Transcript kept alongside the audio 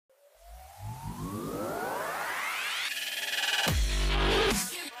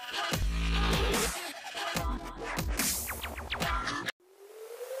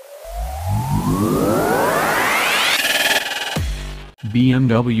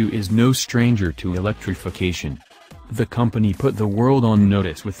BMW is no stranger to electrification. The company put the world on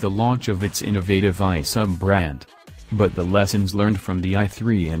notice with the launch of its innovative i sub-brand. But the lessons learned from the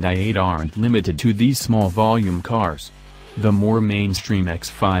i3 and i8 aren't limited to these small volume cars. The more mainstream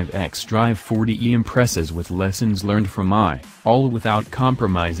X5 xDrive40e impresses with lessons learned from all without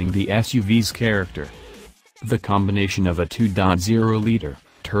compromising the SUV's character. The combination of a 2.0-liter,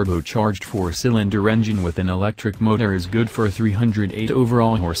 turbocharged 4-cylinder engine with an electric motor is good for 308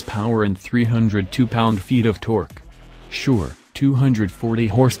 overall horsepower and 302 pound-feet of torque. Sure, 240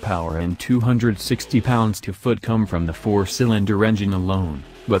 horsepower and 260 pounds-to-foot come from the 4-cylinder engine alone,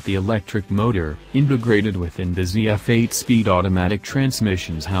 but the electric motor, integrated within the ZF 8-speed automatic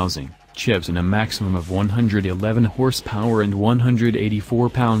transmission's housing, chips in a maximum of 111 horsepower and 184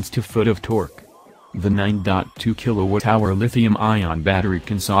 pounds-to-foot of torque. The 9.2 kWh lithium-ion battery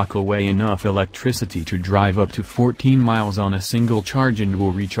can sock away enough electricity to drive up to 14 miles on a single charge and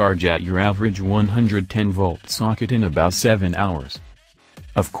will recharge at your average 110-volt socket in about 7 hours.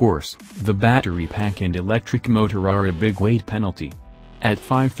 Of course, the battery pack and electric motor are a big weight penalty. At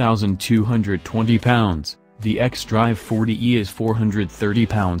 5,220 pounds, the xDrive40e is 430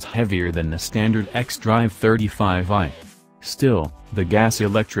 pounds heavier than the standard xDrive35i. Still, the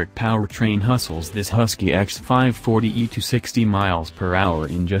gas-electric powertrain hustles this husky X540e to 60 miles per hour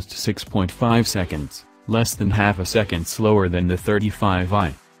in just 6.5 seconds, less than half a second slower than the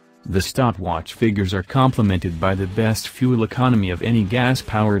 35i. The stopwatch figures are complemented by the best fuel economy of any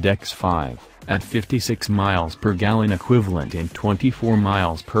gas-powered X5, at 56 miles per gallon equivalent and 24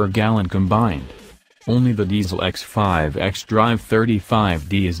 miles per gallon combined. Only the diesel X5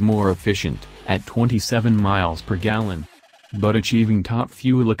 xDrive35d is more efficient, at 27 miles per gallon. But achieving top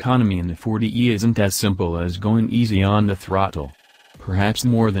fuel economy in the 40e isn't as simple as going easy on the throttle. Perhaps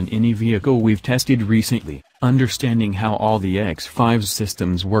more than any vehicle we've tested recently, understanding how all the X5's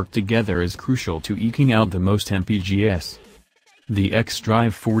systems work together is crucial to eking out the most MPGs. The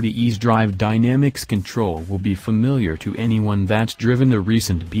xDrive40e's drive dynamics control will be familiar to anyone that's driven the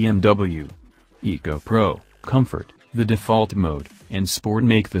recent BMW EcoPro. Comfort, the default mode, and Sport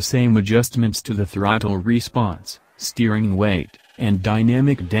make the same adjustments to the throttle response, steering weight, and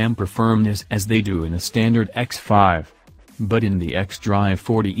dynamic damper firmness as they do in a standard X5. But in the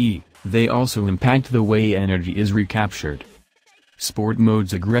xDrive40e, they also impact the way energy is recaptured. Sport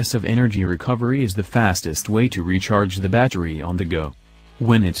mode's aggressive energy recovery is the fastest way to recharge the battery on the go.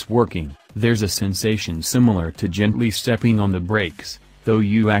 When it's working, there's a sensation similar to gently stepping on the brakes, though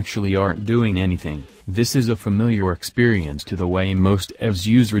you actually aren't doing anything. This is a familiar experience to the way most EVs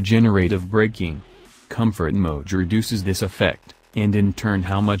use regenerative braking. Comfort mode reduces this effect, and in turn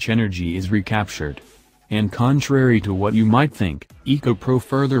how much energy is recaptured. And contrary to what you might think, EcoPro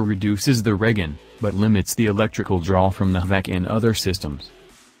further reduces the regen, but limits the electrical draw from the VAC and other systems.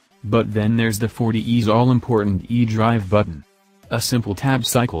 But then there's the 40e's all-important eDrive button. A simple tab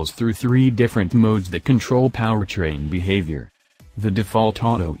cycles through 3 different modes that control powertrain behavior. The default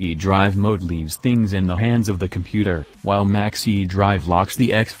Auto eDrive mode leaves things in the hands of the computer, while Max eDrive locks the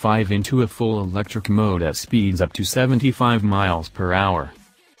X5 into a full electric mode at speeds up to 75 miles per hour.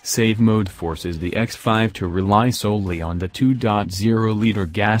 Save mode forces the X5 to rely solely on the 2.0-liter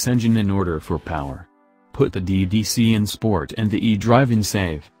gas engine in order for power. Put the DDC in Sport and the eDrive in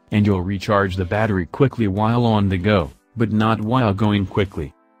Save, and you'll recharge the battery quickly while on the go, but not while going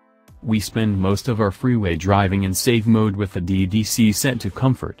quickly. We spend most of our freeway driving in Save mode with the DDC set to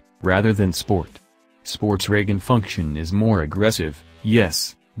Comfort, rather than Sport. Sport's regen function is more aggressive,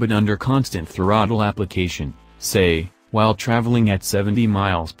 yes, but under constant throttle application, say, while traveling at 70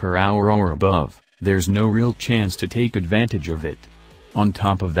 miles per hour or above, there's no real chance to take advantage of it. On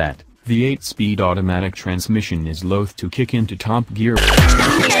top of that, the 8-speed automatic transmission is loath to kick into top gear.